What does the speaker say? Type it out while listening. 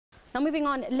Now moving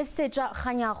on, Lesetja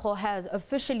Kganyago has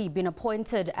officially been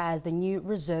appointed as the new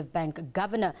Reserve Bank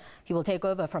Governor. He will take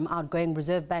over from outgoing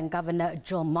Reserve Bank Governor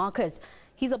Jill Marcus.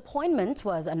 His appointment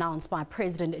was announced by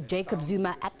President Jacob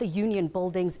Zuma at the Union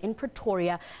Buildings in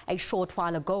Pretoria a short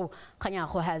while ago.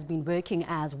 Kganyago has been working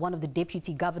as one of the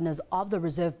deputy governors of the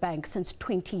Reserve Bank since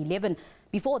 2011.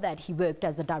 Before that, he worked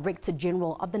as the Director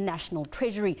General of the National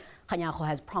Treasury. Kganyago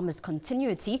has promised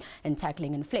continuity in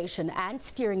tackling inflation and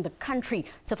steering the country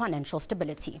to financial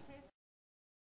stability.